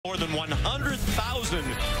More than 100,000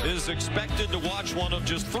 is expected to watch one of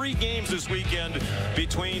just 3 games this weekend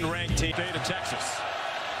between ranked teams. State of Texas.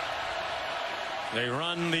 They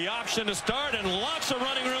run the option to start and lots of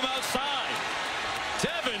running room outside.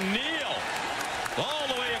 Devin Neal all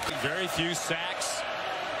the way up. Very few sacks.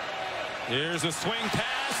 Here's a swing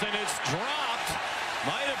pass and it's dropped.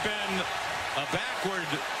 Might have been a backward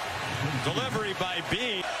delivery by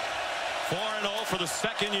Bean. 4-0 for the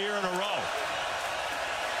 2nd year in a row.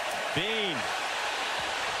 Bean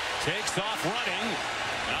takes off running.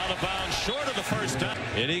 Out of bounds short of the first down.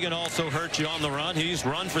 And he can also hurt you on the run. He's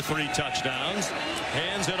run for 3 touchdowns.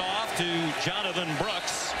 Hands it off to Jonathan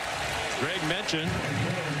Brooks. Greg mentioned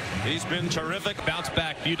he's been terrific. Bounced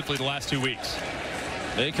back beautifully the last 2 weeks.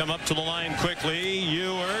 They come up to the line quickly.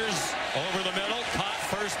 Ewers over the middle. Caught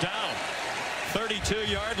first down.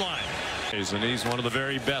 32-yard line. And he's one of the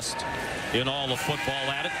very best in all of football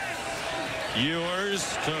at it.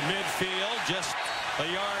 Ewers to midfield, just a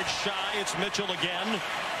yard shy. It's Mitchell again.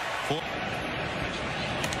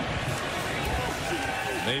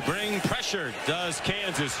 They bring pressure, does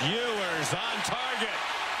Kansas. Ewers on target.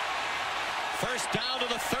 First down to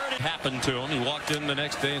the 30. Happened to him. He walked in the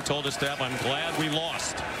next day and told his staff, "I'm glad we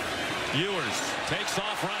lost." Ewers takes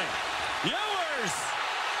off running. Ewers!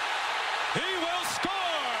 He will score!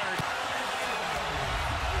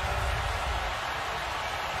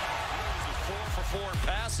 4 for 4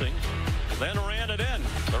 passing, then ran it in.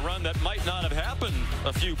 The run that might not have happened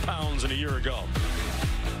a few pounds in a year ago.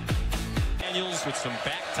 Daniels with some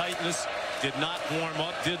back tightness, did not warm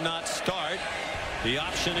up, did not start. The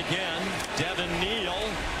option again, Devin Neal.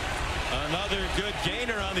 Another good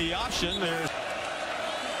gainer on the option.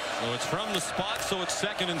 So it's from the spot, so it's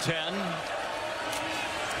 2nd and 10.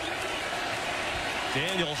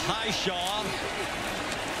 Daniel Highshaw.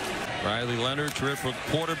 Riley Leonard, terrific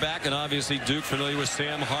quarterback, and obviously Duke familiar with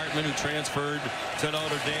Sam Hartman, who transferred to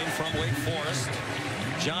Notre Dame from Wake Forest.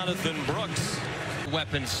 Jonathan Brooks.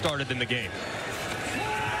 Weapons started in the game.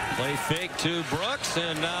 Play fake to Brooks,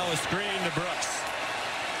 and now a screen to Brooks.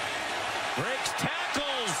 Breaks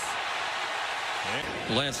tackles.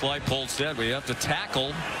 Lance Leipold said we have to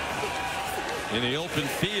tackle in the open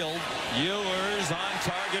field. Ewers on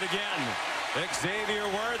target again. Xavier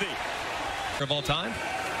Worthy. Of all time.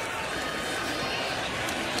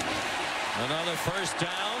 Another first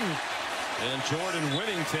down, and Jordan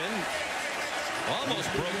Whittington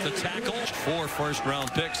almost broke the tackle. 4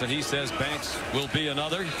 first-round picks, and he says Banks will be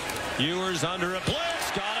another. Ewers under a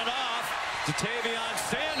blitz, got it off. To Tavion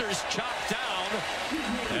Sanders, chopped down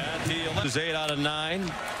at the 8 out of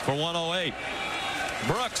 9 for 108.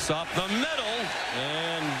 Brooks up the middle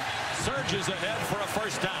and surges ahead for a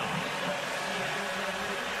first down.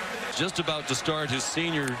 Just about to start his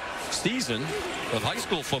senior season of high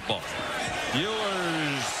school football.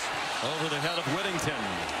 Ewers over the head of Whittington.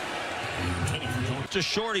 Just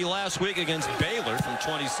shorty last week against Baylor from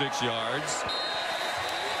 26 yards.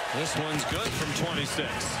 This one's good from 26.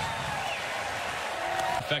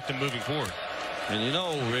 Effective moving forward. And you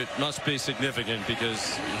know it must be significant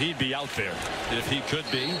because he'd be out there if he could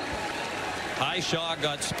be. Highshaw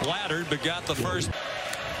got splattered but got the first.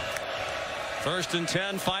 1st and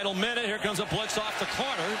 10, final minute. Here comes a blitz off the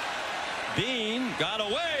corner. Bean got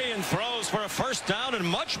away and throws for a first down and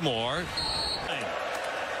much more.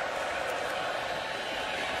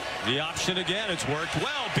 The option again. It's worked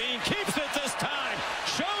well. Bean keeps it this time.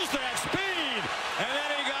 Shows that speed. And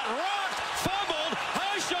then he got rocked. Fumbled.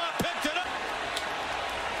 Highshaw picked it up.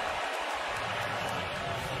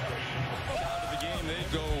 Out of the game, they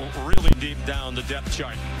go really deep down the depth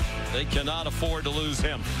chart. They cannot afford to lose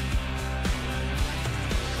him.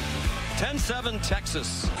 10-7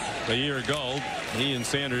 Texas. A year ago, he and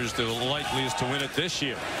Sanders the likeliest to win it this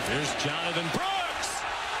year. Here's Jonathan Brooks.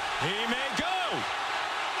 He may go.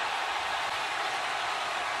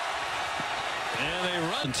 And they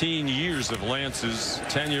run. 17 years of Lance's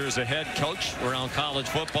tenure as a head coach around college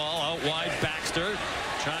football. Out wide, Baxter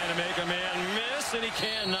trying to make a man miss, and he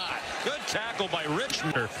cannot. Good tackle by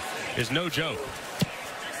Richmond. Is no joke.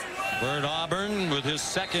 Bert Auburn with his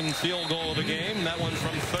 2nd field goal of the game. That one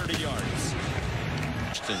from 30 yards.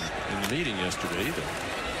 In the meeting yesterday.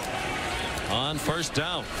 On first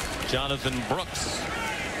down, Jonathan Brooks.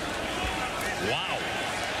 Wow.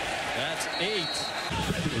 That's 8.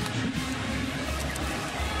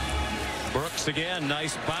 Brooks again,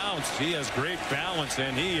 nice bounce. He has great balance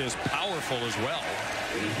and he is powerful as well.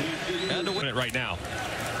 And to win it right now.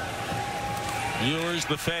 Ewers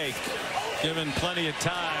the fake. Given plenty of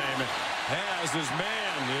time. Has his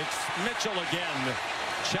man. It's Mitchell again.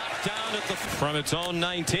 Chopped down at the from its own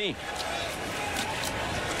 19.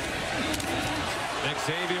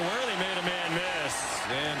 Xavier Worthy made a man miss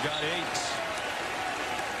and got 8.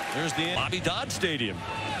 There's the Bobby Dodd Stadium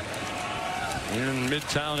in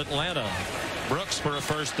Midtown Atlanta. Brooks for a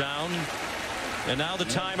first down. And now the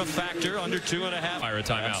time of factor under 2.5. Fire a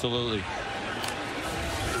timeout. Absolutely.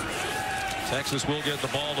 Texas will get the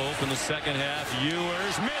ball to open the second half.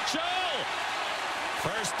 Ewers, Mitchell,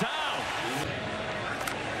 first down.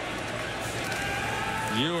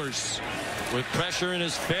 Ewers with pressure in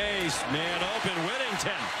his face, man open.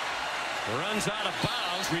 Whittington runs out of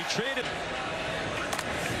bounds, retreated.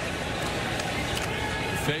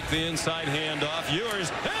 Fake the inside handoff.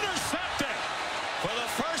 Ewers intercepted for the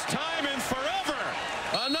first time in forever.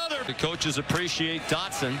 Another. The coaches appreciate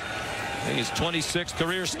Dotson. I think his 26th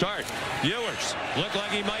career start. Ewers looked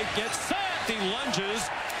like he might get sacked. He lunges,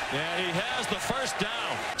 and he has the first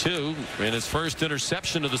down. 2 in his first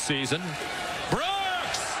interception of the season.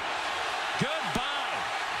 Brooks! Goodbye.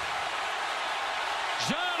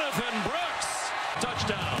 Jonathan Brooks.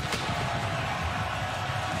 Touchdown.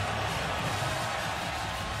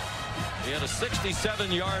 He had a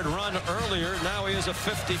 67-yard run earlier. Now he has a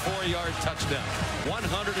 54-yard touchdown.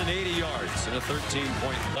 180 yards and a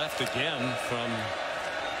 13-point left again from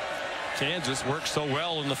Kansas. Worked so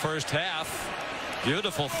well in the first half.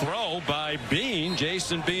 Beautiful throw by Bean.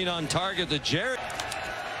 Jason Bean on target to Jarrett.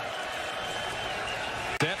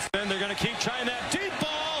 Then they're going to keep trying that deep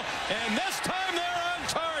ball, and this time they're on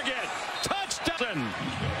target. Touchdown.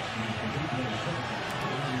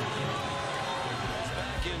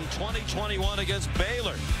 2021 against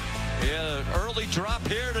Baylor. He had an early drop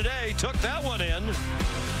here today. Took that one in.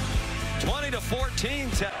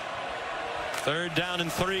 20-14. Third down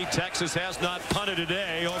and 3. Texas has not punted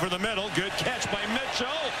today. Over the middle. Good catch by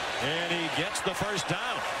Mitchell. And he gets the first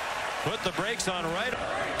down. Put the brakes on right.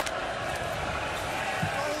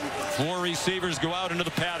 4 receivers go out into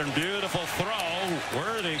the pattern. Beautiful throw.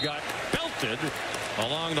 Worthy got belted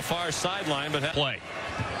along the far sideline, but play.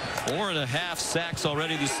 4.5 sacks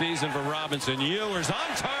already this season for Robinson. Ewers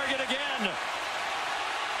on target again.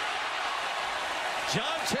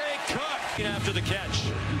 Jonte Cook after the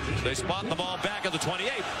catch. They spot the ball back at the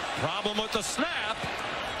 28. Problem with the snap.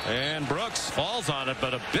 And Brooks falls on it,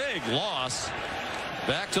 but a big loss.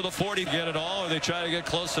 Back to the 40. Get it all, or they try to get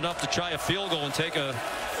close enough to try a field goal and take a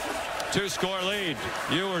 2-score lead.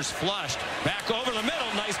 Ewers flushed. Back over the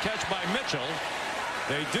middle. Nice catch by Mitchell.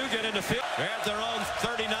 They do get into field. They're at their own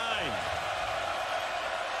 39.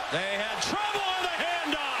 They had trouble on the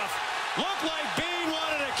handoff. Looked like Bean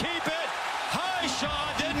wanted to keep it.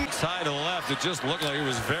 Highshaw didn't. Side to the left. It just looked like it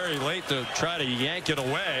was very late to try to yank it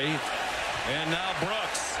away. And now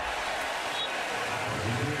Brooks.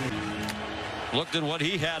 Looked at what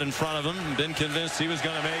he had in front of him. Been convinced he was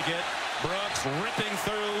going to make it. Brooks ripping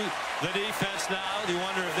through the defense now. You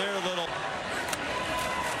wonder if they're a little.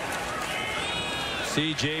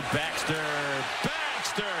 C.J. Baxter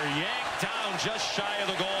yanked down just shy of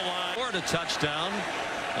the goal line. Scored a touchdown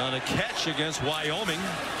on a catch against Wyoming.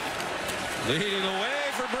 Leading the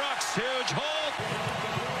way for Brooks. Huge hole.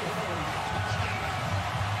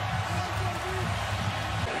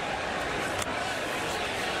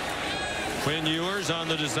 Quinn Ewers on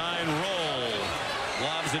the design roll.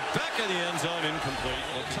 Lobs it back in the end zone. Incomplete.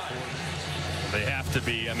 They have to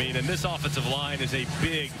be. I mean, and this offensive line is a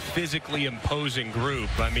big, physically imposing group.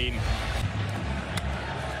 I mean,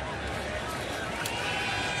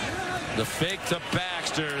 the fake to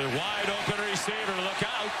Baxter. Wide open receiver. Look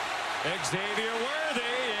out. Xavier Worthy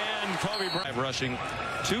and Kobe Bryant rushing.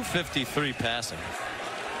 253 passing.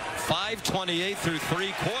 528 through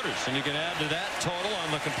 3 quarters. And you can add to that total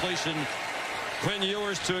on the completion. Quinn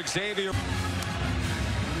Ewers to Xavier.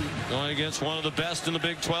 Going against one of the best in the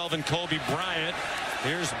Big 12 and Kobe Bryant.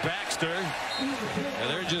 Here's Baxter. And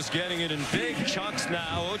they're just getting it in big chunks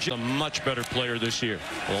now. A much better player this year.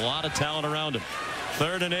 A lot of talent around him.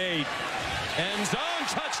 3rd and 8. End zone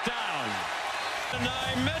touchdown.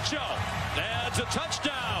 9 Mitchell adds a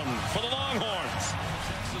touchdown for the Longhorns.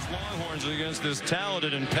 Texas Longhorns against this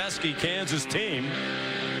talented and pesky Kansas team.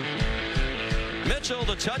 Mitchell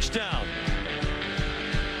the touchdown.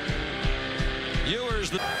 Ewers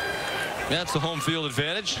the. That's the home field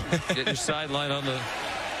advantage. Get your sideline on the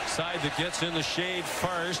side that gets in the shade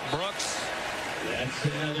first. Brooks.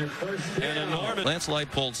 And enormous. Lance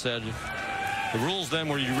Leipold said the rules then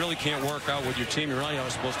where you really can't work out with your team you're on. You're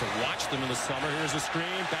supposed to watch them in the summer. Here's a screen.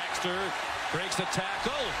 Baxter breaks a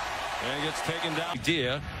tackle and gets taken down.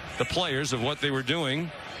 Idea the players of what they were doing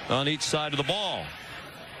on each side of the ball.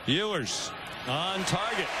 Ewers on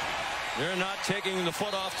target. They're not taking the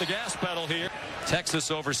foot off the gas pedal here.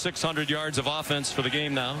 Texas over 600 yards of offense for the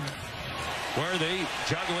game now. Worthy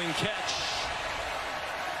juggling catch.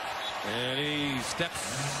 And he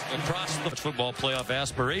steps across the football playoff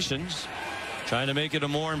aspirations, trying to make it a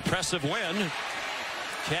more impressive win.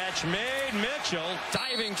 Catch made. Mitchell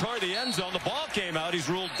diving toward the end zone. The ball came out. He's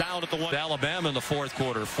ruled down at the 1. Alabama in the fourth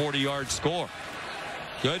quarter. 40-yard score.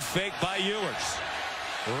 Good fake by Ewers.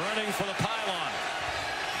 Running for the pylon.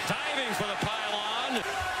 Diving for the pylon.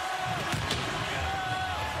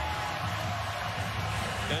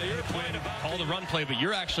 And you're playing about call the run play, but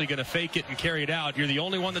you're actually going to fake it and carry it out. You're the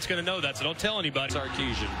only one that's going to know that, so don't tell anybody.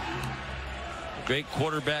 Sarkisian. Great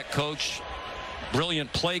quarterback coach.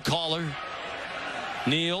 Brilliant play caller.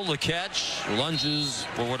 Neal, the catch, lunges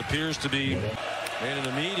for what appears to be made an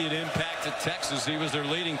immediate impact at Texas. He was their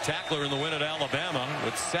leading tackler in the win at Alabama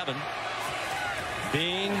with 7.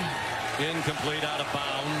 Being incomplete, out of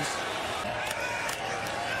bounds.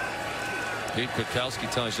 Pete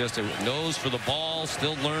Kwiatkowski telling us yesterday, nose for the ball,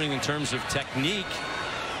 still learning in terms of technique.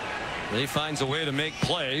 He finds a way to make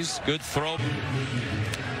plays. Good throw.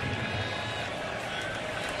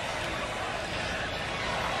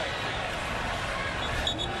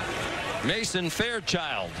 Mason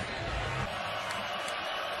Fairchild.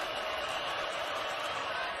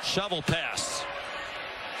 Shovel pass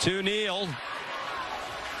to Neal.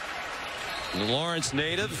 The Lawrence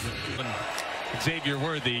native. Xavier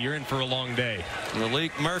Worthy, you're in for a long day.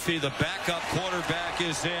 Malik Murphy, the backup quarterback,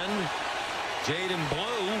 is in. Jaden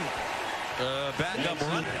Blue, backup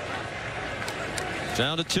run.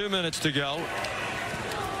 Down to 2 minutes to go.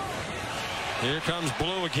 Here comes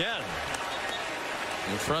Blue again.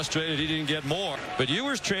 And frustrated he didn't get more. But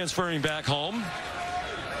Ewers transferring back home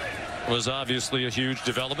was obviously a huge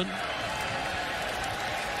development.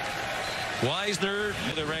 Wisner,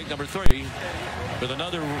 they're ranked number 3 with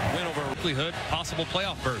another win over Likelihood, possible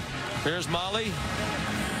playoff berth. Here's Molly.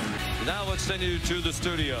 Now let's send you to the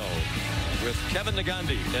studio with Kevin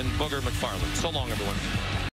Negandhi and Booger McFarland. So long, everyone.